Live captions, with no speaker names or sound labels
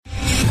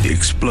The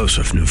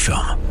explosive new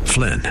film,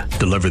 Flynn,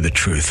 deliver the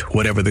truth,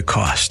 whatever the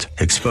cost.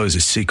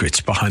 Exposes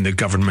secrets behind the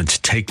government's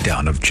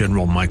takedown of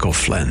General Michael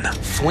Flynn.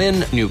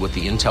 Flynn knew what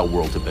the intel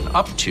world had been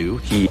up to.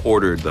 He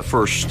ordered the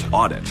first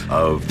audit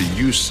of the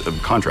use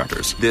of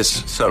contractors.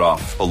 This set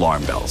off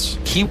alarm bells.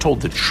 He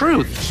told the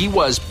truth. He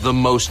was the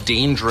most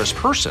dangerous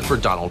person for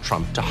Donald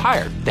Trump to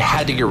hire. They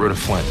had to get rid of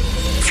Flynn.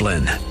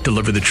 Flynn,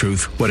 deliver the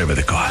truth, whatever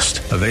the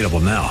cost. Available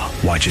now.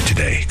 Watch it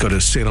today. Go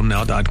to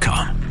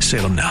salemnow.com.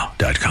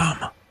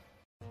 salemnow.com.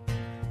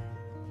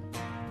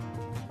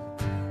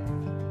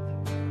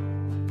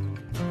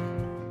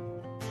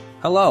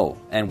 Hello,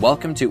 and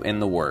welcome to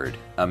In the Word,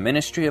 a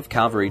ministry of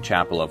Calvary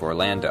Chapel of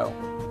Orlando.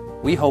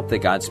 We hope that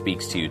God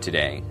speaks to you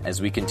today as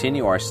we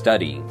continue our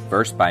study,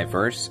 verse by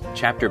verse,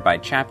 chapter by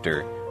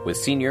chapter, with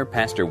Senior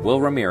Pastor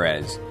Will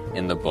Ramirez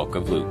in the book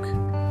of Luke.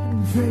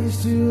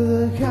 Praise to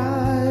the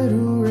God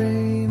who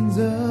reigns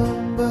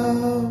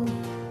above.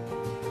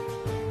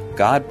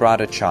 God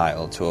brought a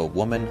child to a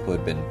woman who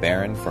had been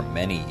barren for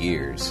many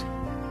years.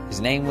 His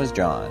name was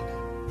John.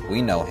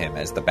 We know him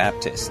as the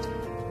Baptist.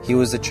 He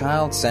was a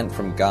child sent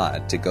from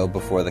God to go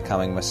before the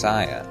coming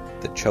Messiah,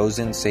 the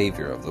chosen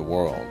Savior of the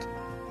world.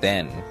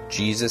 Then,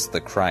 Jesus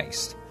the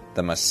Christ,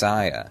 the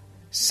Messiah,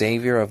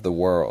 Savior of the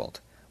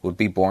world, would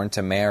be born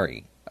to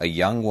Mary, a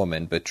young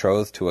woman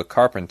betrothed to a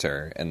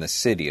carpenter in the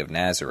city of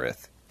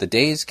Nazareth. The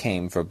days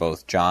came for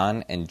both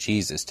John and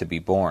Jesus to be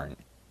born.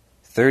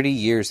 30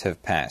 years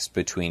have passed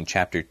between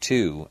chapter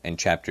 2 and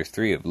chapter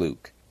 3 of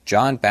Luke.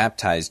 John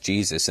baptized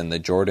Jesus in the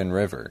Jordan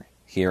River,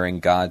 hearing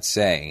God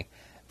say,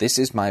 "This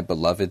is my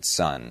beloved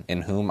Son,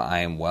 in whom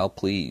I am well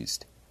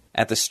pleased."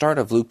 At the start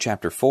of Luke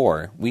chapter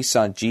 4, we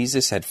saw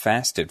Jesus had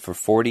fasted for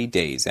 40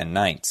 days and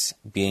nights,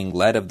 being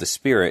led of the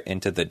Spirit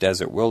into the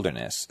desert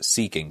wilderness,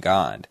 seeking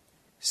God.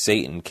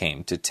 Satan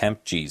came to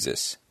tempt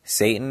Jesus.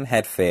 Satan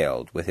had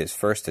failed with his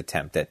first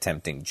attempt at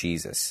tempting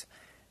Jesus.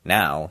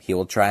 Now he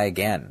will try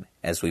again,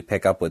 as we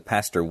pick up with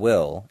Pastor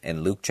Will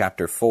in Luke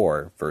chapter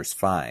 4, verse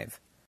 5.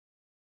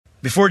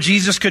 Before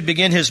Jesus could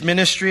begin his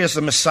ministry as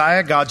the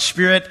Messiah, God's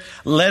Spirit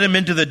led him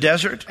into the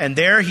desert, and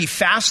there he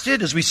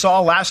fasted, as we saw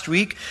last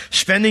week,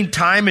 spending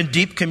time in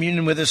deep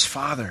communion with his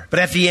Father. But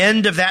at the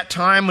end of that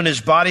time, when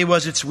his body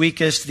was its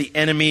weakest, the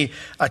enemy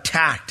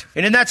attacked.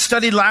 And in that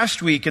study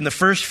last week, in the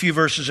first few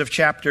verses of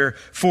chapter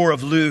 4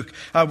 of Luke,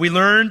 we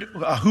learned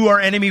who our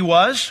enemy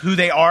was, who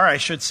they are, I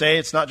should say.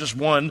 It's not just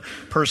one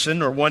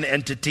person or one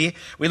entity.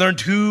 We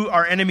learned who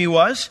our enemy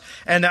was,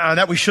 and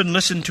that we shouldn't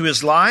listen to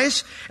his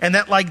lies, and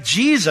that like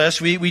Jesus,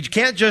 we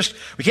can't just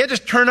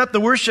turn up the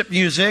worship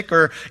music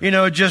or,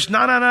 just, no,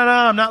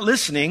 I'm not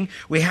listening.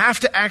 We have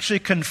to actually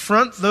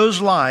confront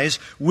those lies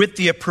with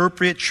the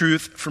appropriate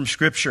truth from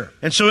Scripture.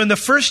 And so in the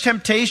first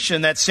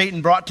temptation that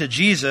Satan brought to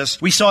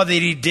Jesus, we saw that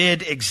he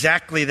did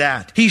exactly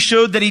that. He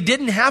showed that he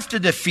didn't have to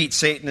defeat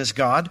Satan as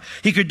God.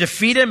 He could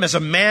defeat him as a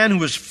man who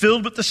was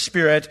filled with the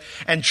Spirit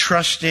and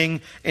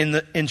trusting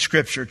in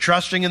Scripture,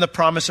 trusting in the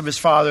promise of his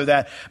Father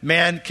that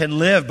man can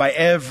live by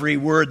every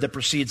word that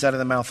proceeds out of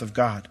the mouth of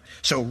God.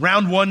 So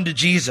round 1 to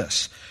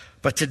Jesus.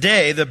 But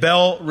today the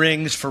bell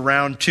rings for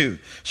round 2.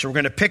 So we're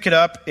going to pick it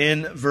up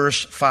in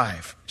verse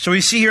 5. So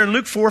we see here in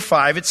Luke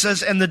 4:5, it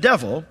says, "And the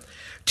devil,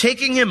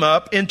 taking him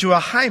up into a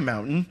high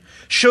mountain,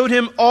 showed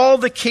him all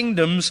the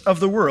kingdoms of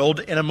the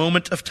world in a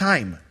moment of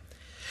time.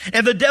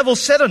 And the devil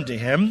said unto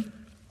him,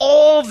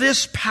 All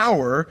this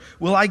power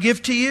will I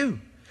give to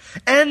you,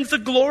 and the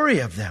glory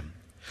of them.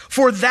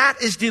 For that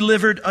is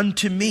delivered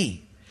unto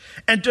me,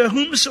 and to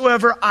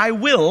whomsoever I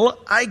will,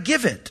 I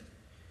give it.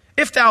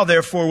 If thou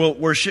therefore wilt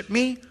worship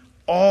me,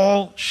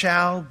 all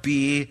shall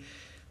be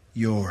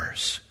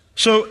yours."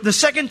 So the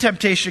second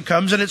temptation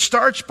comes, and it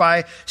starts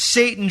by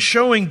Satan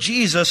showing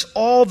Jesus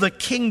all the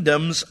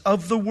kingdoms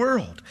of the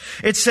world.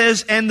 It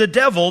says, "And the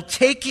devil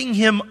taking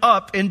him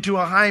up into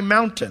a high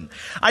mountain."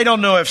 I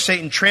don't know if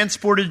Satan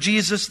transported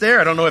Jesus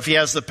there. I don't know if he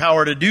has the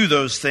power to do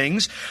those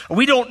things.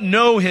 We don't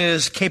know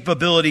his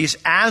capabilities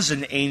as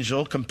an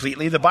angel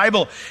completely. The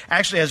Bible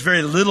actually has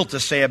very little to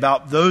say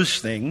about those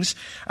things.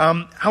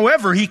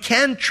 However, he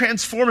can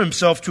transform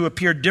himself to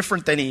appear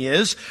different than he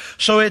is.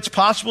 So it's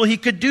possible he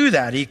could do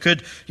that. He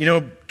could,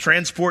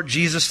 transport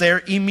Jesus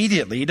there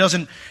immediately.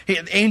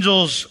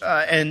 Angels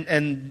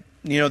and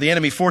the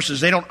enemy forces,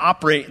 they don't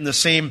operate in the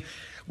same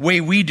way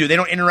we do. They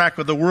don't interact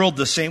with the world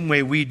the same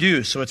way we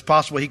do. So it's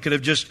possible he could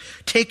have just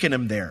taken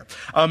him there.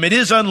 It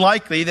is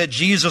unlikely that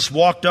Jesus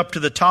walked up to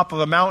the top of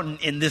a mountain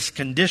in this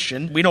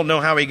condition. We don't know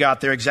how he got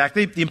there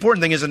exactly. The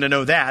important thing isn't to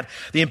know that.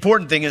 The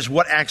important thing is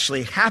what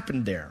actually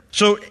happened there.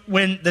 So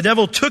when the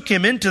devil took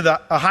him into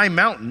a high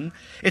mountain,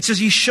 it says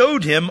he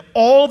showed him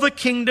all the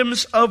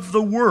kingdoms of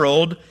the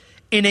world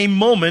in a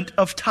moment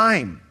of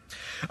time.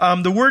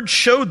 The word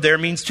 "showed" there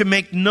means to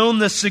make known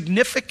the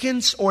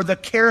significance or the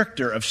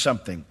character of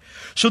something.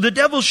 So the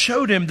devil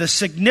showed him the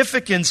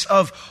significance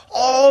of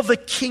all the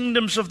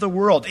kingdoms of the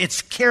world,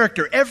 its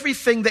character,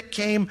 everything that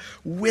came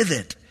with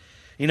it,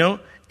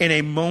 in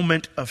a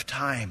moment of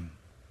time.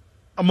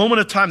 A moment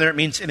of time there, it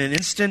means in an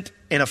instant,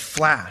 in a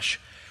flash.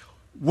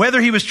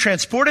 Whether he was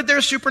transported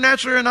there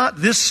supernaturally or not,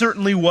 this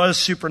certainly was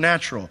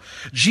supernatural.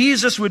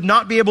 Jesus would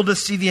not be able to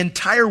see the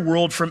entire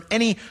world from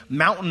any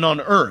mountain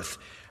on earth.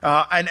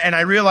 And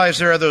I realize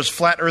there are those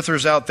flat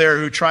earthers out there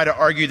who try to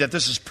argue that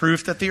this is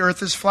proof that the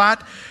earth is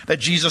flat, that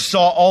Jesus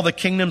saw all the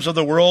kingdoms of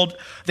the world.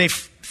 They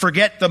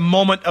forget the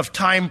moment of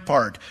time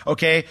part.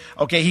 Okay.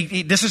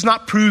 This is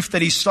not proof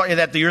that he saw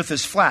that the earth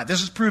is flat.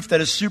 This is proof that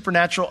a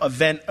supernatural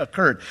event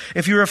occurred.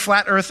 If you're a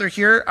flat earther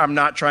here, I'm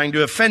not trying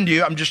to offend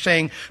you. I'm just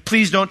saying,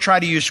 please don't try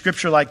to use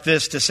scripture like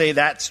this to say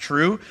that's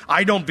true.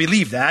 I don't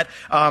believe that.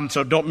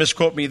 So don't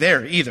misquote me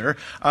there either.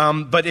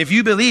 But if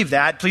you believe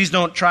that, please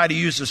don't try to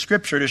use the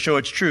scripture to show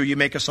it's true. You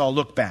make us all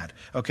look bad.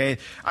 Okay.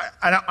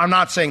 I'm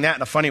not saying that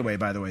in a funny way,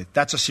 by the way.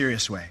 That's a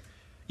serious way.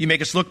 You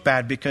make us look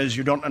bad because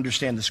you don't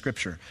understand the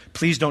scripture.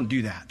 Please don't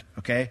do that,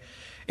 okay?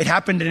 It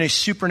happened in a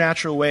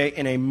supernatural way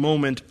in a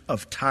moment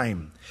of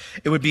time.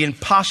 It would be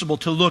impossible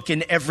to look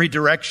in every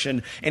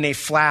direction in a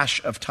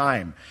flash of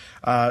time.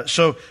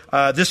 So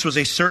this was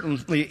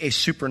certainly a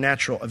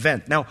supernatural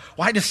event. Now,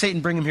 why does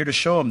Satan bring him here to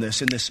show him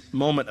this in this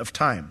moment of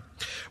time?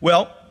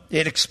 Well,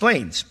 it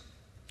explains.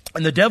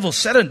 And the devil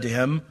said unto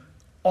him,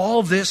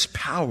 all this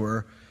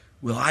power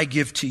will I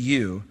give to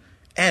you,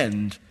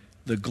 and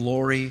the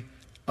glory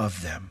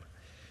of them.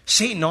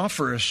 Satan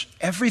offers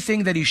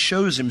everything that he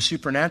shows him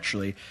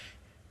supernaturally.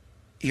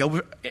 He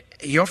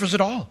offers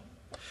it all.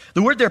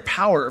 The word there,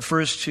 power,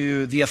 refers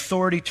to the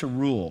authority to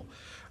rule,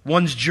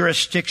 one's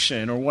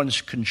jurisdiction or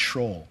one's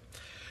control.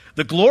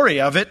 The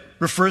glory of it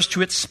refers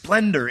to its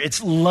splendor,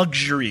 its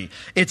luxury,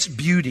 its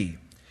beauty.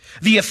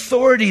 The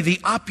authority,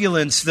 the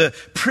opulence, the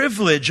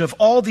privilege of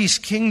all these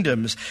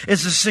kingdoms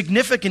is a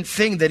significant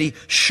thing that he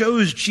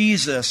shows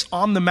Jesus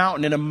on the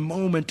mountain in a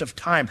moment of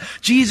time.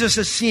 Jesus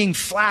is seeing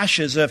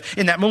flashes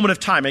in that moment of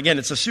time. Again,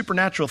 it's a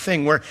supernatural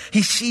thing where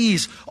he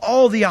sees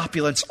all the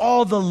opulence,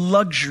 all the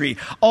luxury,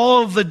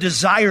 all the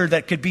desire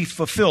that could be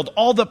fulfilled,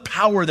 all the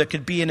power that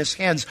could be in his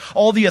hands,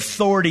 all the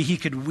authority he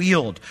could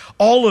wield.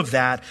 All of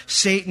that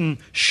Satan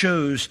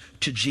shows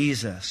to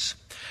Jesus.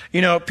 You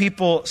know,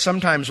 people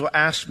sometimes will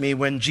ask me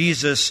when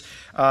Jesus,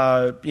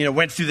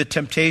 went through the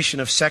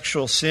temptation of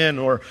sexual sin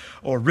or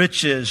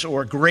riches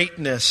or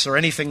greatness or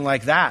anything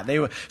like that. They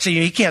will say,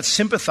 he can't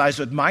sympathize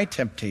with my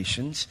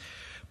temptations.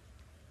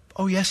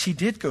 Oh, yes, he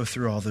did go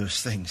through all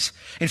those things.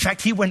 In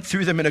fact, he went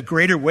through them in a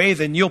greater way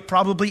than you'll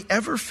probably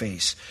ever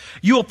face.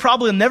 You will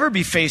probably never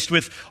be faced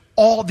with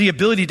all the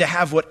ability to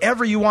have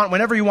whatever you want,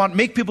 whenever you want,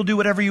 make people do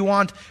whatever you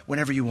want,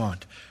 whenever you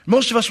want.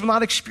 Most of us will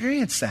not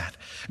experience that.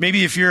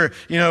 Maybe if you're,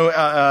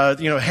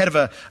 head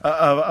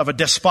of a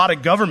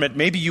despotic government,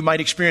 maybe you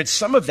might experience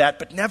some of that,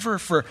 but never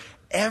for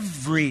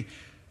every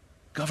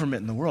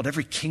government in the world,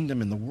 every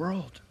kingdom in the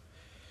world.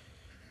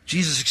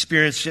 Jesus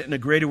experienced it in a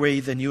greater way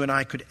than you and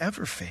I could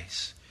ever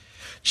face.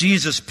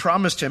 Jesus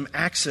promised him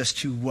access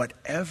to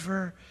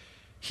whatever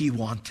he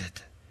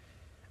wanted.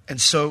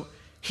 And so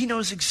he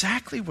knows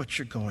exactly what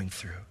you're going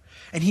through,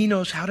 and he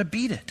knows how to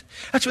beat it.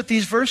 That's what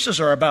these verses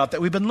are about that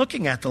we've been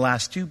looking at the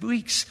last 2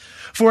 weeks.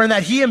 For in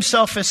that he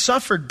himself has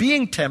suffered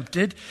being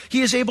tempted,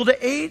 he is able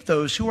to aid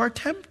those who are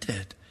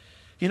tempted.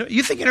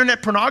 You think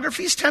internet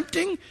pornography is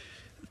tempting?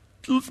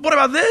 What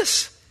about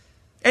this?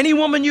 Any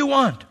woman you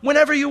want,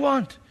 whenever you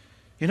want,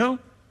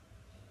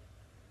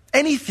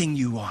 anything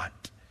you want,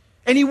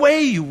 any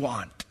way you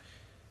want.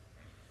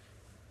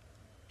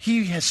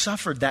 He has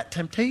suffered that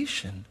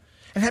temptation.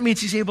 And that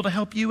means he's able to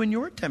help you in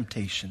your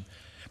temptation.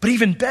 But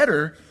even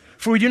better,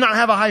 for we do not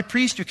have a high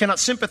priest who cannot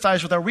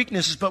sympathize with our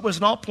weaknesses, but was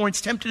in all points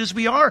tempted as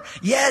we are,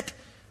 yet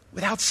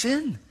without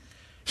sin.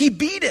 He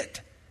beat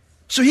it.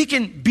 So he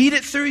can beat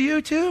it through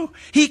you too.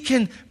 He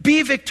can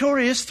be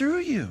victorious through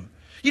you.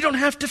 You don't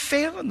have to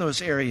fail in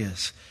those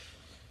areas.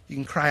 You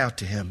can cry out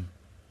to him.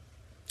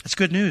 That's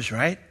good news,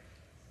 right?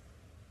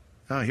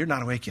 Oh, you're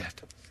not awake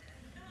yet.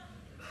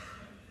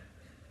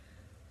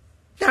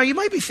 Now, you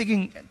might be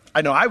thinking,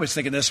 I know I was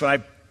thinking this when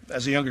I,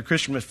 as a younger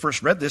Christian,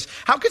 first read this.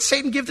 How could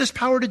Satan give this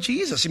power to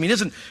Jesus? I mean,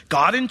 isn't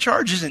God in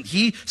charge? Isn't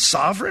he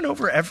sovereign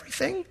over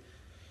everything?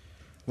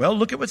 Well,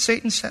 look at what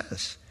Satan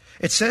says.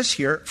 It says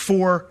here,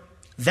 for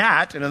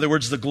that, in other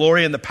words, the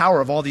glory and the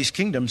power of all these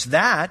kingdoms,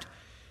 that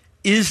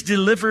is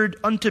delivered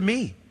unto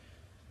me.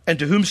 And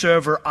to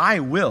whomsoever I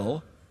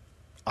will,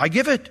 I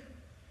give it.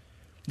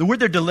 The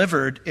word there,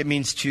 delivered, it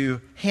means to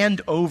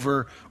hand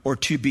over or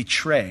to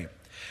betray.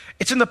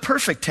 It's in the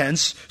perfect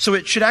tense, so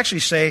it should actually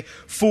say,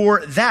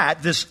 for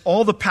that,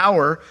 all the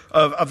power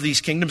of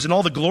these kingdoms and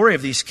all the glory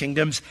of these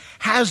kingdoms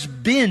has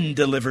been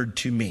delivered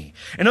to me.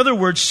 In other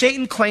words,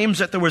 Satan claims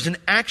that there was an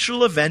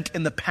actual event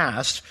in the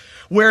past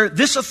where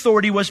this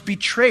authority was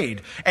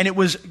betrayed, and it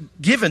was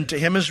given to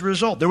him as a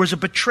result. There was a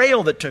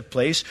betrayal that took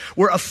place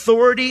where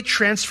authority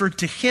transferred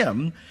to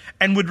him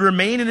and would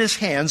remain in his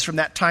hands from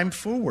that time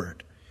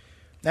forward.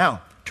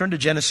 Now, turn to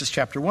Genesis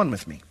chapter 1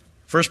 with me.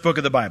 First book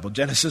of the Bible,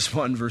 Genesis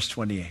 1, verse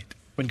 28.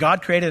 When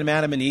God created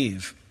Adam and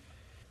Eve,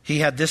 he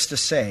had this to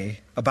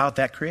say about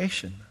that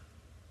creation.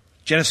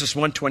 Genesis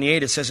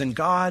 1:28, it says, and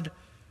God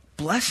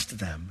blessed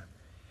them,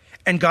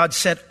 and God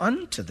said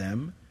unto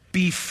them,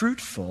 be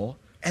fruitful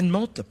and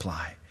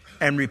multiply,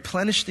 and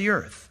replenish the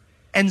earth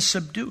and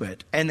subdue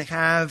it and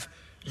have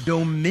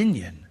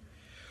dominion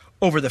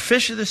over the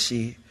fish of the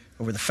sea,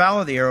 over the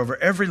fowl of the air, over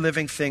every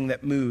living thing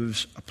that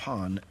moves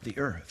upon the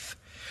earth.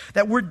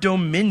 That word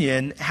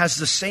dominion has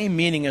the same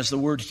meaning as the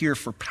word here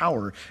for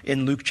power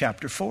in Luke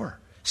chapter 4.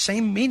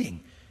 Same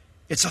meaning.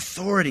 It's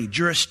authority,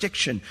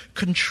 jurisdiction,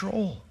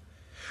 control.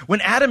 When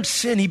Adam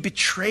sinned, he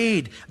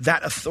betrayed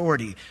that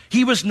authority.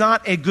 He was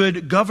not a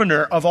good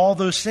governor of all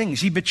those things.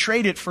 He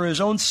betrayed it for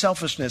his own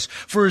selfishness,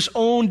 for his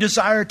own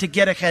desire to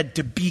get ahead,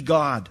 to be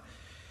God.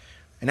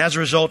 And as a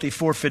result, he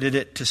forfeited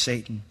it to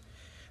Satan.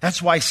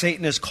 That's why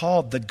Satan is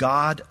called the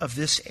god of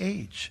this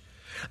age,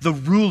 the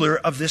ruler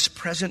of this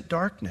present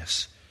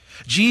darkness.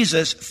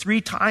 Jesus,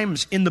 3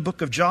 times in the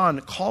book of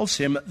John, calls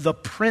him the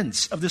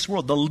prince of this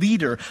world, the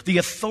leader, the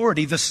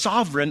authority, the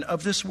sovereign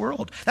of this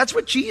world. That's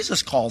what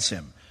Jesus calls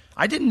him.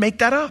 I didn't make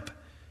that up.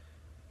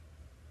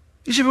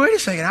 You say, wait a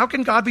second, how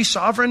can God be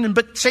sovereign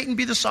but Satan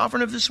be the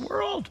sovereign of this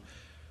world?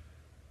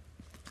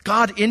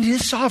 God in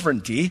his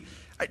sovereignty,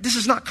 this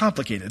is not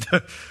complicated.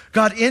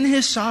 God in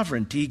his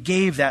sovereignty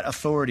gave that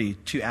authority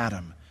to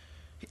Adam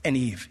and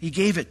Eve. He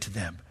gave it to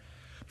them,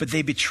 but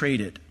they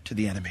betrayed it to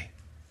the enemy.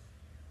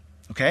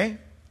 Okay?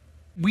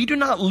 We do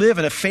not live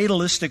in a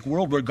fatalistic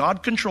world where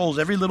God controls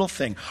every little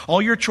thing.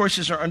 All your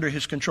choices are under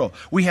his control.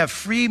 We have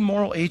free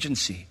moral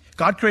agency.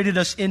 God created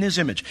us in his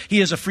image.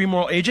 He is a free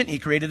moral agent. He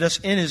created us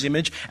in his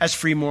image as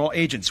free moral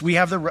agents. We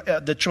have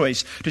the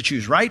choice to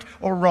choose right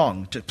or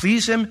wrong, to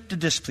please him, to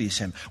displease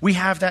him. We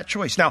have that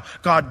choice. Now,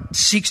 God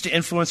seeks to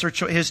influence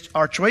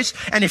our choice,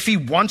 and if he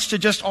wants to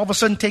just all of a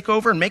sudden take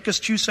over and make us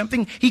choose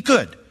something, he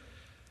could.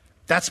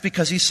 That's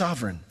because he's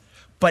sovereign.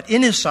 But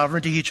in his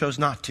sovereignty, he chose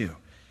not to.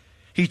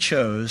 He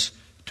chose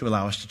to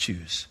allow us to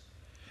choose.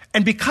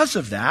 And because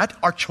of that,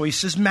 our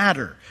choices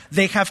matter.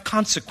 They have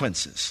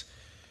consequences.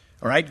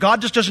 All right?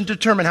 God just doesn't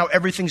determine how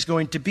everything's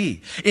going to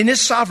be. In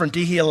his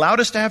sovereignty, he allowed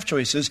us to have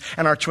choices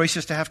and our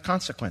choices to have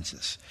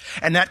consequences.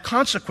 And that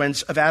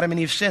consequence of Adam and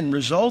Eve's sin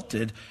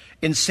resulted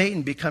in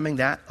Satan becoming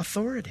that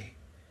authority.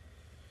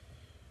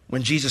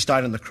 When Jesus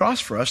died on the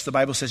cross for us, the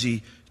Bible says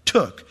he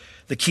took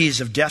the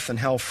keys of death and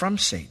hell from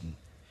Satan.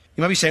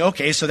 You might be saying,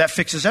 okay, so that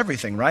fixes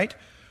everything, right?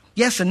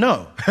 Yes and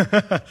no.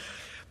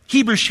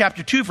 Hebrews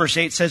chapter 2 verse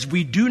 8 says,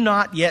 we do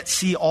not yet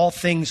see all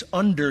things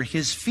under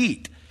his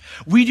feet.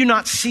 We do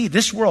not see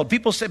this world.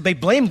 People say they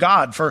blame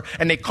God for,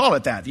 and they call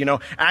it that,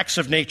 acts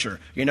of nature.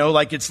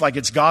 Like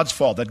it's God's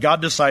fault that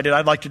God decided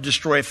I'd like to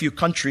destroy a few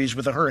countries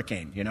with a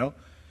hurricane,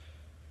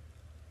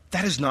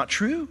 That is not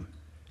true.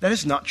 That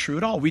is not true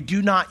at all. We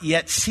do not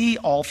yet see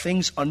all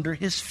things under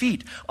his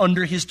feet,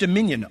 under his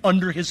dominion,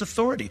 under his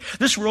authority.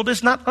 This world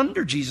is not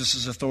under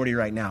Jesus' authority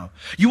right now.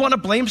 You want to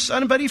blame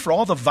somebody for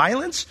all the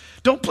violence?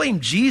 Don't blame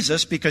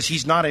Jesus because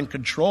he's not in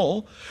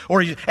control.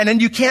 And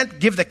then you can't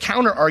give the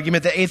counter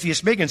argument that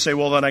atheists make and say,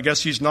 well, then I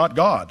guess he's not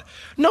God.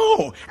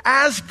 No,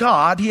 as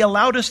God, he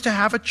allowed us to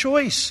have a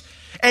choice.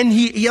 And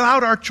he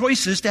allowed our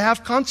choices to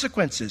have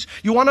consequences.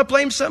 You want to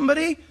blame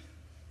somebody?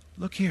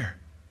 Look here.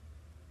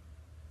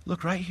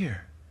 Look right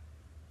here.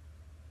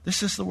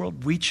 This is the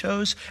world we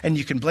chose, and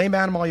you can blame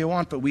Adam all you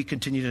want, but we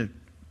continue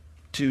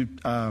to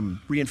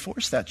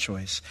reinforce that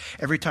choice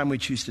every time we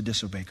choose to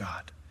disobey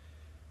God.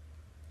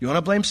 You want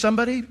to blame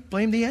somebody?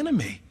 Blame the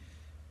enemy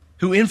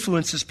who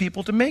influences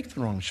people to make the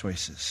wrong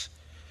choices.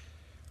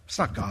 It's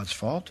not God's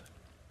fault.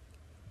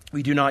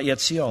 We do not yet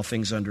see all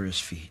things under his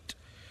feet.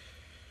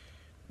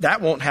 That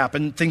won't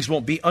happen. Things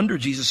won't be under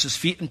Jesus'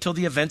 feet until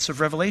the events of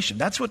Revelation.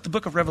 That's what the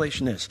book of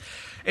Revelation is.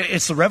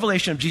 It's the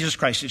revelation of Jesus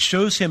Christ. It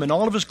shows him in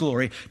all of his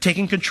glory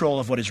taking control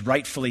of what is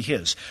rightfully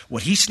his.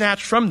 What he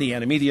snatched from the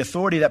enemy, the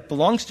authority that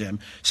belongs to him,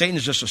 Satan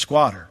is just a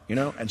squatter,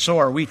 and so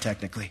are we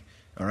technically,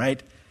 all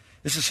right?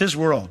 This is his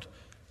world.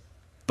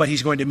 But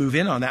he's going to move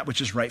in on that which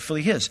is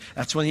rightfully his.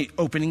 That's when he's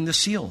opening the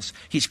seals.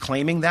 He's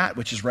claiming that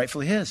which is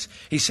rightfully his.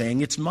 He's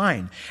saying it's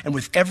mine. And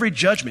with every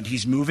judgment,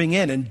 he's moving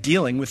in and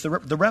dealing with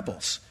the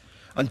rebels.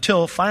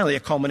 Until finally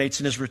it culminates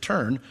in his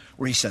return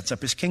where he sets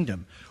up his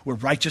kingdom, where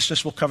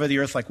righteousness will cover the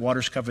earth like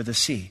waters cover the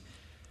sea.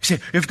 You say,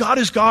 if God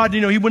is God,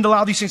 he wouldn't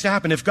allow these things to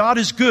happen. If God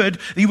is good,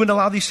 he wouldn't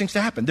allow these things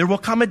to happen. There will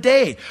come a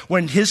day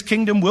when his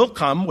kingdom will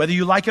come, whether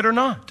you like it or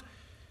not.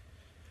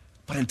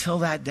 But until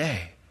that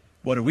day,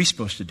 what are we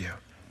supposed to do?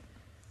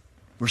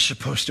 We're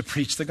supposed to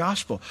preach the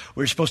gospel.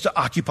 We're supposed to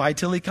occupy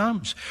till he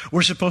comes.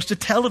 We're supposed to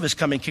tell of his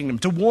coming kingdom,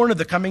 to warn of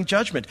the coming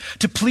judgment,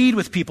 to plead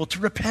with people to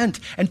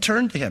repent and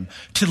turn to him,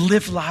 to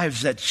live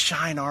lives that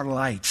shine our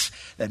lights,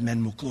 that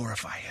men will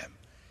glorify him.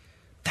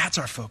 That's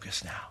our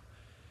focus now,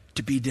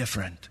 to be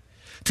different,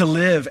 to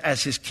live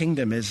as his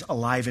kingdom is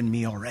alive in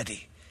me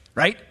already,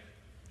 right?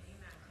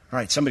 All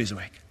right, somebody's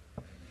awake.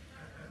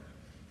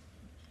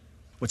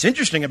 What's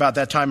interesting about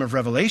that time of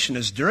Revelation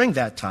is during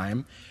that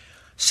time,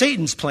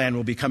 Satan's plan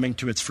will be coming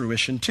to its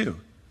fruition too.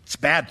 It's a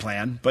bad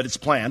plan, but it's a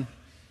plan.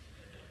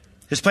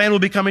 His plan will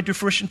be coming to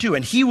fruition too.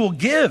 And he will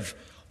give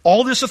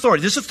all this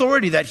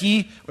authority that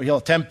he'll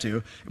attempt to,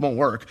 it won't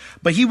work,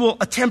 but he will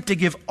attempt to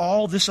give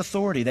all this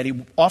authority that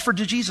he offered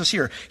to Jesus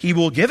here. He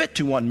will give it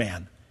to one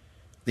man,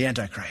 the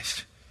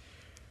Antichrist.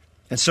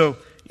 And so,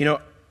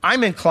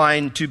 I'm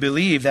inclined to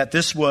believe that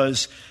this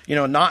was,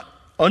 not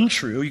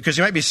untrue, because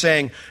you might be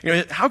saying,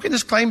 how can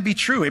this claim be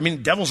true? I mean,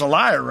 the devil's a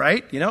liar,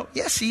 right?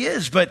 Yes, he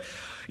is. But,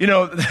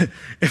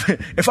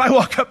 if I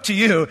walk up to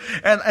you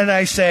and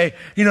I say,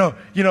 well,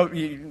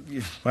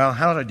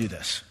 how did I do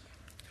this?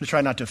 I'm going to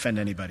try not to offend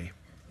anybody.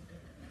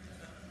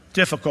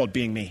 Difficult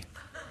being me.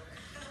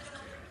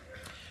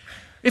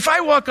 If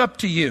I walk up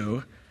to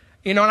you,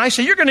 and I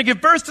say, you're going to give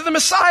birth to the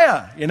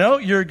Messiah,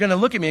 you're going to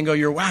look at me and go,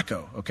 you're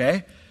wacko,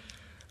 okay?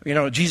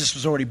 Jesus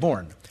was already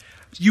born.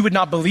 You would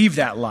not believe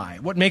that lie.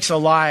 What makes a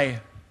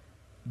lie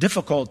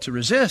difficult to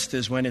resist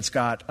is when it's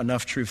got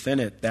enough truth in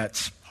it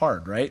that's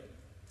hard, right?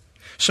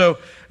 So,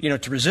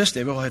 to resist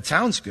it, well, it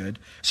sounds good.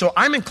 So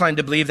I'm inclined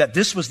to believe that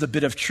this was the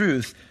bit of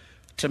truth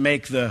to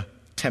make the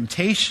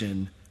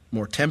temptation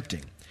more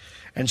tempting.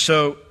 And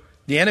so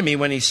the enemy,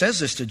 when he says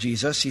this to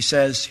Jesus, he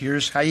says,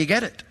 here's how you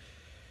get it.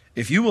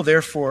 If you will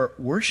therefore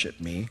worship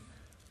me,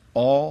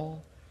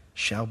 all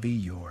shall be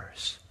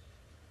yours.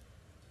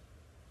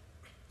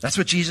 That's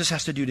what Jesus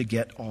has to do to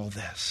get all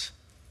this.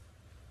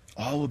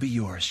 All will be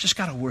yours. Just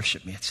got to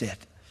worship me. That's it.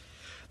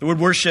 The word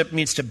worship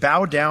means to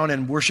bow down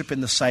and worship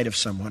in the sight of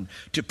someone,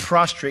 to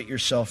prostrate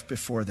yourself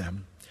before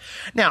them.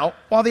 Now,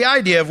 while the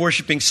idea of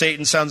worshiping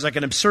Satan sounds like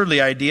an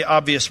absurdly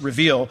obvious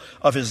reveal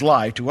of his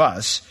lie to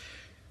us,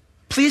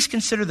 please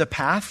consider the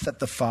path that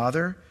the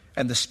Father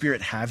and the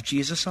Spirit have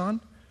Jesus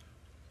on.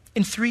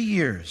 In 3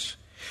 years,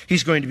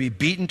 he's going to be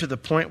beaten to the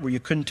point where you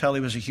couldn't tell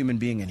he was a human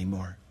being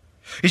anymore.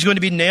 He's going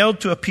to be nailed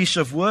to a piece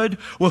of wood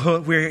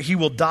where he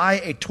will die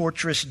a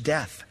torturous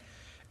death.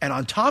 And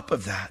on top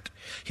of that,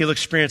 he'll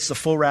experience the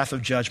full wrath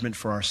of judgment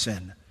for our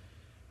sin.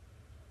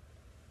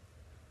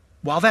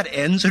 While that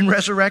ends in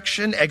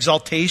resurrection,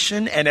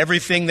 exaltation, and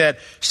everything that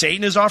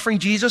Satan is offering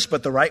Jesus,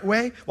 but the right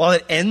way, while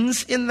it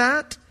ends in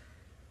that,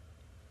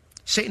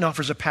 Satan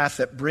offers a path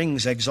that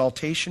brings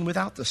exaltation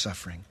without the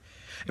suffering.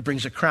 It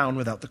brings a crown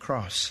without the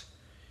cross.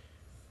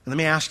 And let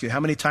me ask you, how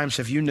many times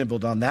have you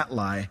nibbled on that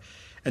lie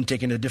and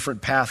taken a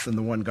different path than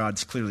the one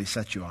God's clearly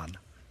set you on?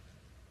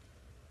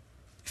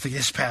 You think,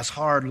 this path's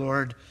hard,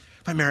 Lord.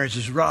 My marriage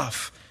is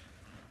rough.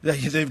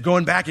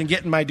 Going back and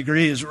getting my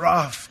degree is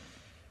rough.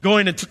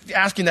 Going and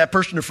asking that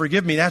person to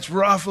forgive me, that's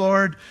rough,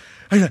 Lord.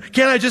 Can't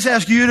I just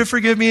ask you to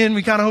forgive me and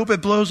we kind of hope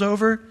it blows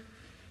over?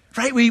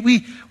 Right?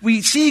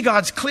 We see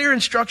God's clear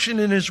instruction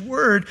in his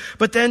word,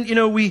 but then,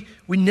 we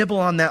nibble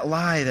on that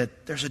lie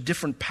that there's a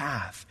different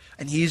path,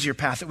 an easier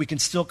path that we can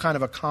still kind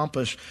of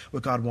accomplish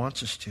what God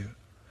wants us to.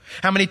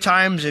 How many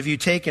times have you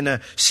taken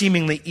a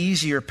seemingly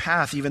easier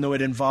path, even though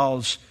it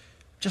involves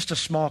just a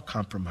small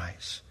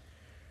compromise?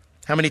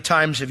 How many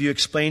times have you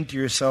explained to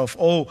yourself,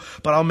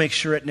 but I'll make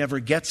sure it never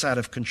gets out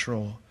of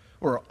control,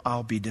 or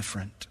I'll be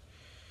different?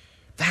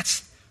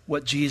 That's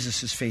what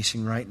Jesus is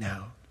facing right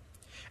now.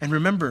 And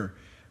remember,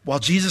 while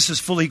Jesus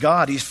is fully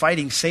God, he's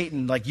fighting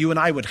Satan like you and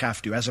I would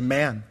have to as a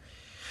man.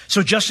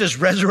 So just as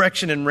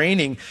resurrection and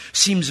reigning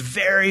seems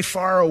very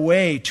far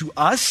away to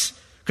us,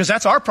 because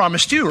that's our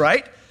promise too,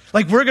 right?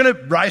 Like we're going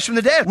to rise from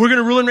the dead. We're going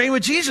to rule and reign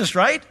with Jesus,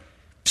 right?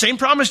 Same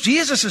promise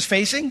Jesus is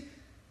facing.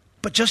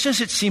 But just as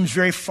it seems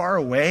very far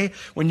away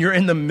when you're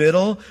in the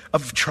middle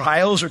of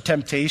trials or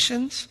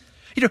temptations,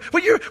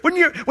 when you're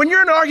in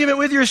an argument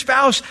with your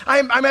spouse, I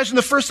imagine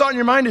the first thought in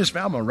your mind is,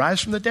 I'm going to rise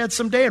from the dead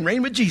someday and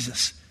reign with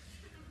Jesus.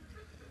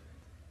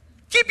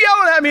 Keep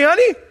yelling at me,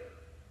 honey.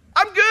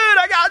 I'm good.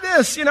 I got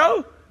this,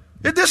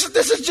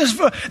 This is just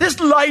for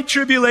this light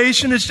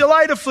tribulation, this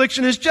light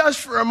affliction is just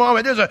for a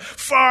moment. There's a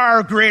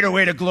far greater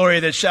weight of glory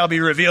that shall be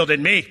revealed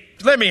in me.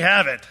 Let me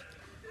have it.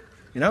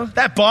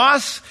 That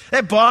boss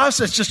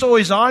that's just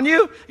always on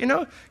you,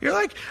 you're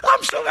like,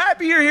 I'm so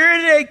happy you're here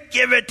today.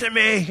 Give it to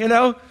me,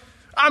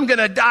 I'm going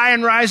to die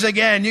and rise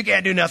again. You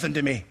can't do nothing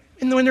to me.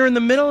 And when they're in the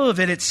middle of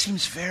it, it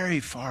seems very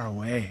far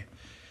away.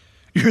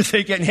 You're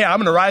thinking, I'm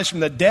going to rise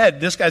from the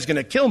dead. This guy's going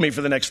to kill me for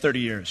the next 30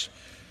 years.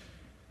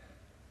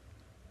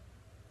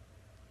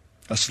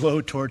 A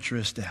slow,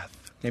 torturous death.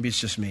 Maybe it's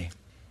just me.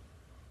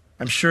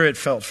 I'm sure it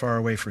felt far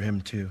away for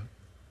him too.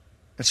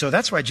 And so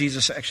that's why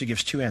Jesus actually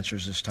gives two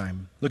answers this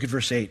time. Look at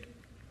verse 8.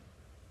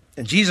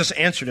 And Jesus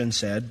answered and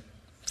said,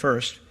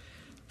 first,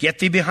 get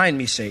thee behind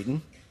me,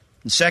 Satan.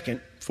 And second,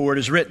 for it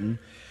is written,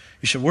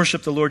 you shall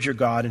worship the Lord your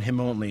God, and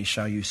him only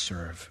shall you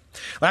serve.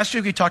 Last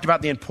week we talked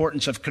about the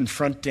importance of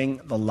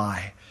confronting the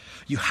lie.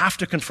 You have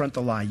to confront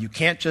the lie. You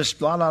can't just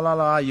blah, blah, blah,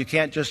 blah. You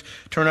can't just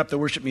turn up the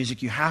worship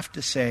music. You have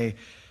to say,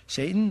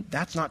 Satan,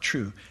 that's not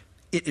true.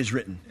 It is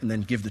written, and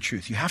then give the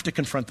truth. You have to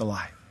confront the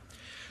lie.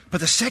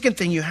 But the second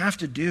thing you have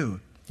to do,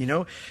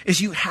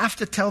 is you have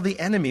to tell the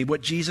enemy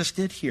what Jesus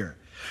did here.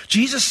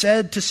 Jesus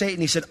said to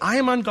Satan, he said, I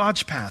am on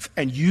God's path,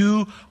 and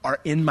you are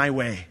in my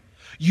way.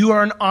 You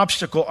are an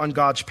obstacle on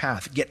God's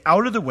path. Get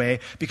out of the way,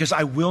 because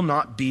I will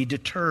not be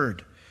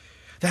deterred.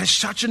 That is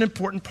such an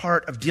important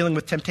part of dealing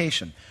with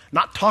temptation.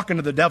 Not talking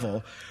to the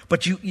devil,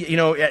 but people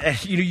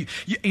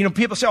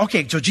say,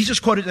 okay, so Jesus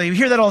quoted, you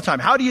hear that all the time.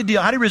 How do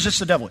you resist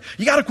the devil?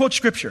 You got to quote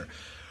scripture.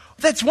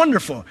 That's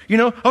wonderful.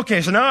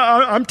 Okay, so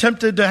now I'm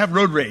tempted to have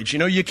road rage.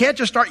 You can't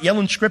just start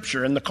yelling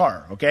scripture in the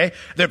car, okay?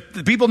 The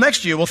people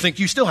next to you will think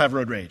you still have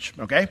road rage,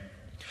 okay?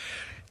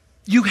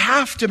 You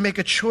have to make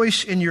a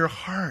choice in your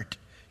heart,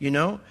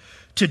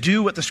 to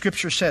do what the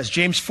scripture says.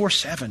 James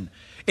 4:7.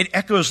 It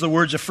echoes the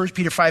words of 1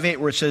 Peter 5:8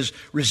 where it says,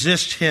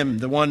 resist him,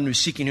 the one who's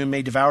seeking whom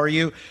may devour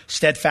you,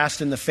 steadfast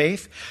in the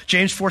faith.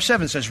 James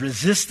 4:7 says,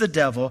 resist the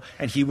devil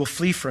and he will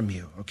flee from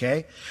you,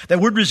 okay? That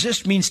word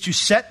resist means to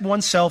set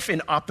oneself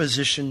in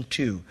opposition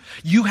to.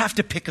 You have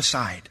to pick a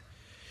side.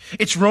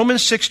 It's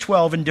Romans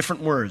 6:12 in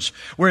different words,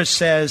 where it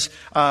says,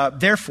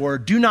 therefore,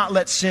 do not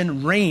let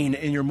sin reign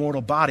in your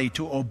mortal body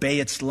to obey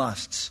its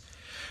lusts.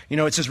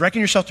 It says,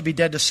 reckon yourself to be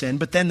dead to sin,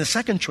 but then the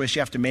second choice you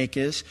have to make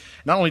is,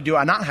 not only do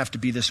I not have to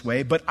be this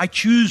way, but I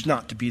choose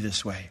not to be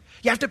this way.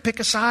 You have to pick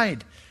a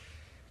side.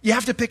 You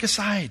have to pick a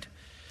side.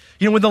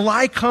 When the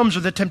lie comes or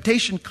the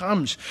temptation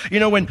comes,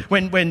 when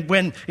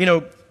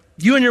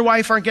you and your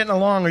wife aren't getting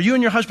along, or you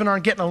and your husband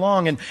aren't getting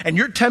along, and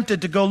you're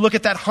tempted to go look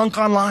at that hunk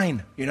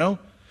online,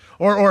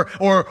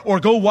 or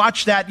go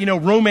watch that,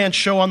 romance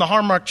show on the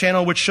Hallmark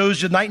Channel, which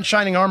shows you knight in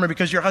shining armor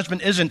because your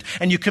husband isn't,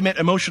 and you commit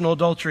emotional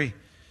adultery.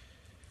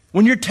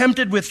 When you're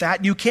tempted with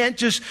that, you can't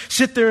just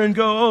sit there and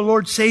go, oh,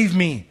 Lord, save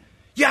me.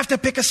 You have to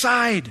pick a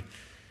side.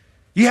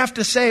 You have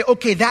to say,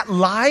 okay, that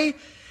lie,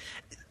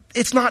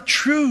 it's not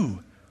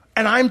true.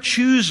 And I'm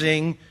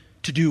choosing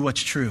to do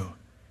what's true.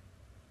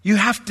 You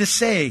have to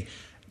say,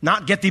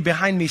 not get thee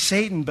behind me,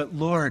 Satan, but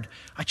Lord,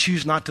 I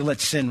choose not to let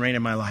sin reign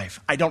in my life.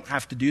 I don't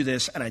have to do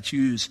this, and I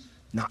choose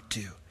not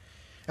to.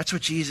 That's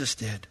what Jesus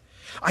did.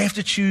 I have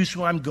to choose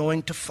who I'm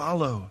going to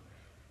follow.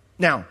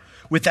 Now,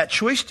 with that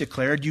choice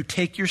declared, you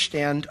take your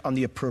stand on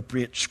the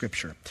appropriate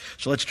scripture.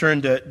 So let's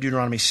turn to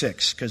Deuteronomy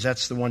 6, because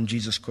that's the one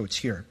Jesus quotes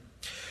here.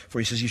 For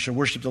he says, you shall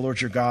worship the Lord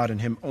your God, and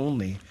him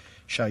only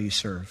shall you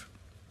serve.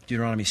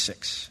 Deuteronomy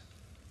 6.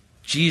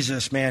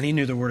 Jesus, man, he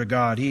knew the word of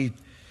God.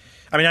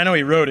 I know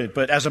he wrote it,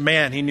 but as a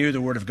man, he knew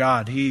the word of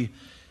God. He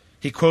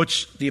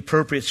quotes the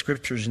appropriate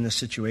scriptures in this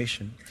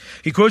situation.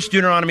 He quotes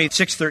Deuteronomy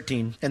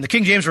 6:13, and the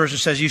King James Version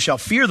says, you shall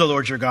fear the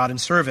Lord your God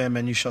and serve him,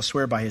 and you shall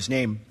swear by his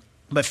name.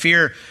 But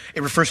fear,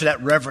 it refers to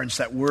that reverence,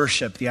 that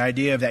worship, the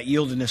idea of that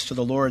yieldedness to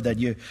the Lord, that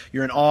you're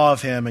in awe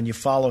of him and you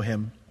follow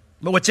him.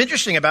 But what's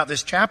interesting about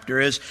this chapter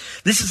is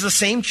this is the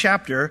same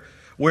chapter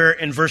where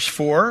in verse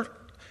 4,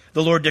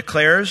 the Lord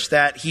declares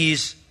that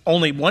he's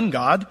only one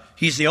God.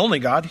 He's the only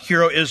God.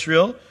 Hear, O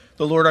Israel,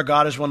 the Lord our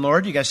God is one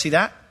Lord. You guys see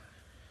that?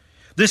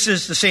 This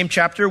is the same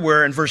chapter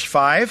where in verse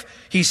 5,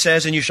 he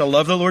says, and you shall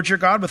love the Lord your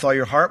God with all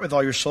your heart, with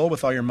all your soul,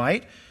 with all your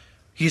might.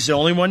 He's the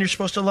only one you're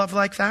supposed to love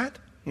like that,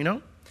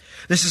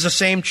 This is the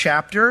same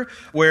chapter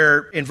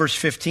where in verse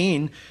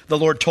 15, the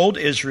Lord told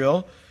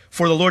Israel,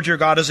 for the Lord your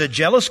God is a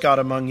jealous God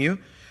among you.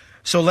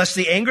 So lest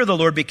the anger of the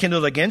Lord be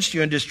kindled against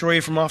you and destroy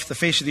you from off the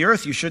face of the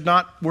earth, you should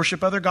not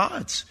worship other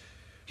gods.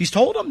 He's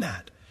told them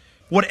that.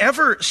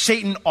 Whatever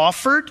Satan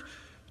offered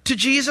to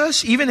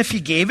Jesus, even if he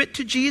gave it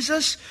to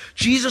Jesus,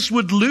 Jesus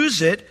would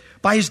lose it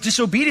by his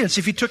disobedience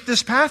if he took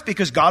this path,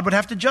 because God would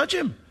have to judge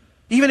him.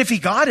 Even if he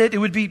got it, it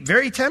would be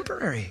very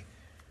temporary.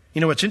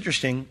 What's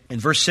interesting, in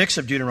verse 6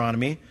 of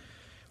Deuteronomy,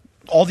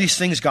 all these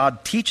things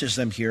God teaches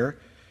them here,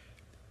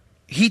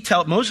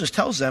 Moses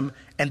tells them,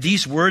 and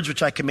these words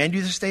which I command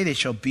you this day, they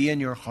shall be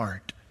in your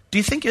heart. Do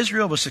you think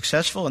Israel was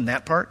successful in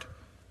that part?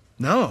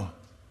 No.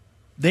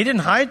 They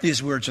didn't hide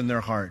these words in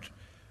their heart.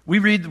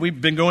 We've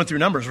been going through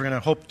Numbers. We're going to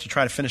hope to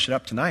try to finish it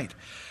up tonight.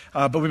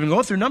 But we've been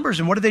going through Numbers,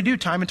 and what did they do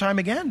time and time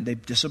again? They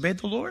disobeyed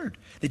the Lord.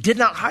 They did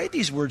not hide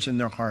these words in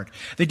their heart.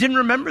 They didn't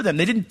remember them.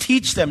 They didn't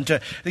teach them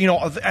to,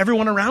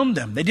 everyone around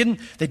them. They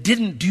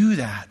didn't do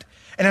that.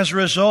 And as a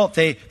result,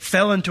 they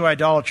fell into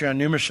idolatry on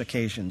numerous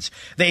occasions.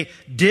 They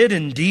did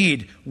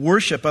indeed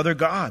worship other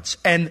gods.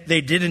 And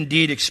they did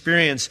indeed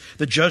experience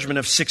the judgment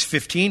of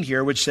 6:15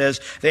 here, which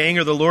says, the anger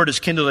of the Lord is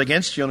kindled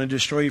against you and will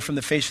destroy you from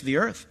the face of the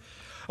earth.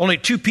 Only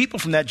 2 people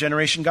from that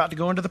generation got to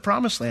go into the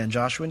promised land,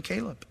 Joshua and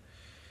Caleb.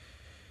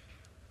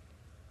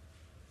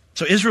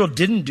 So Israel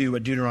didn't do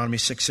what Deuteronomy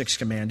 6:6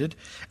 commanded,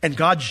 and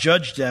God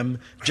judged them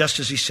just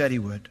as he said he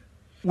would.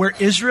 Where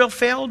Israel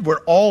failed,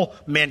 where all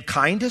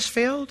mankind has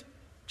failed,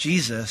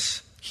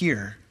 Jesus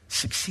here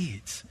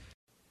succeeds.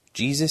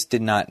 Jesus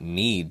did not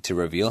need to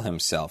reveal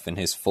himself in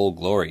his full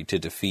glory to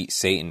defeat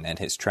Satan and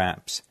his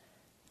traps.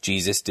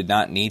 Jesus did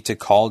not need to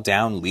call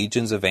down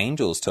legions of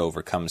angels to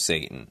overcome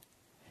Satan.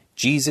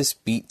 Jesus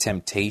beat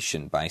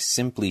temptation by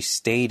simply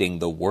stating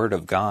the Word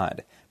of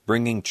God,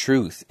 bringing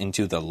truth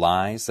into the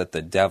lies that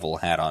the devil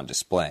had on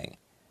display.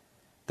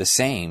 The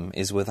same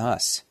is with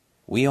us.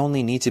 We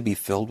only need to be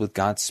filled with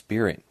God's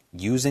Spirit,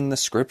 using the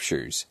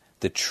Scriptures,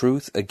 the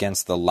truth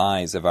against the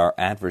lies of our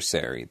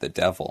adversary, the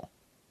devil.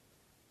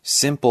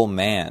 Simple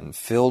man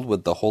filled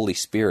with the Holy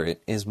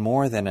Spirit is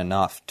more than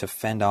enough to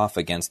fend off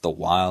against the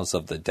wiles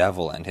of the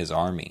devil and his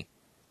army.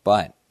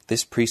 But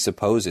this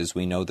presupposes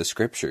we know the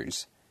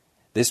Scriptures.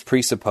 This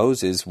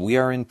presupposes we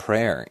are in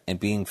prayer and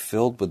being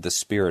filled with the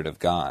Spirit of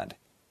God.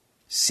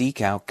 Seek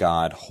out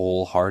God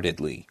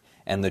wholeheartedly,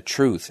 and the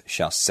truth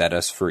shall set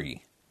us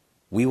free.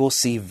 We will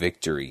see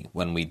victory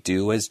when we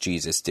do as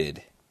Jesus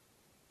did.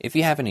 If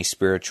you have any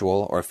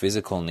spiritual or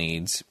physical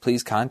needs,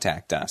 please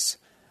contact us.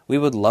 We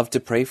would love to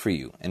pray for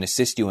you and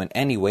assist you in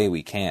any way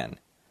we can.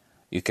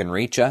 You can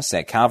reach us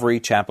at Calvary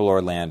Chapel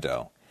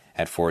Orlando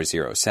at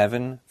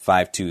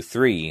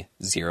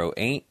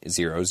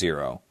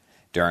 407-523-0800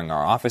 during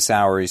our office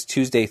hours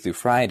Tuesday through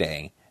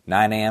Friday,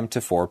 9 a.m.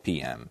 to 4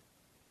 p.m.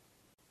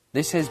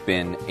 This has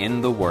been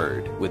In the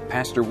Word with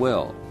Pastor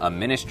Will, a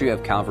ministry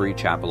of Calvary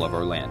Chapel of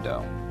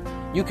Orlando.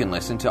 You can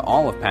listen to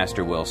all of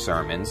Pastor Will's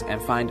sermons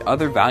and find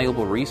other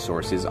valuable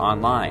resources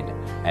online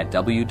at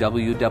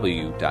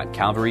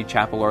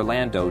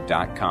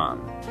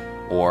www.calvarychapelorlando.com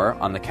or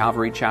on the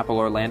Calvary Chapel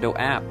Orlando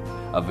app,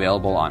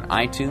 available on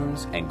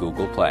iTunes and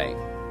Google Play.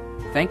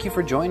 Thank you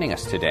for joining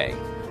us today.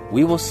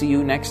 We will see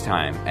you next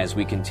time as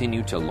we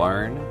continue to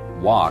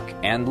learn, walk,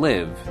 and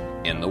live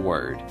in the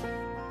Word.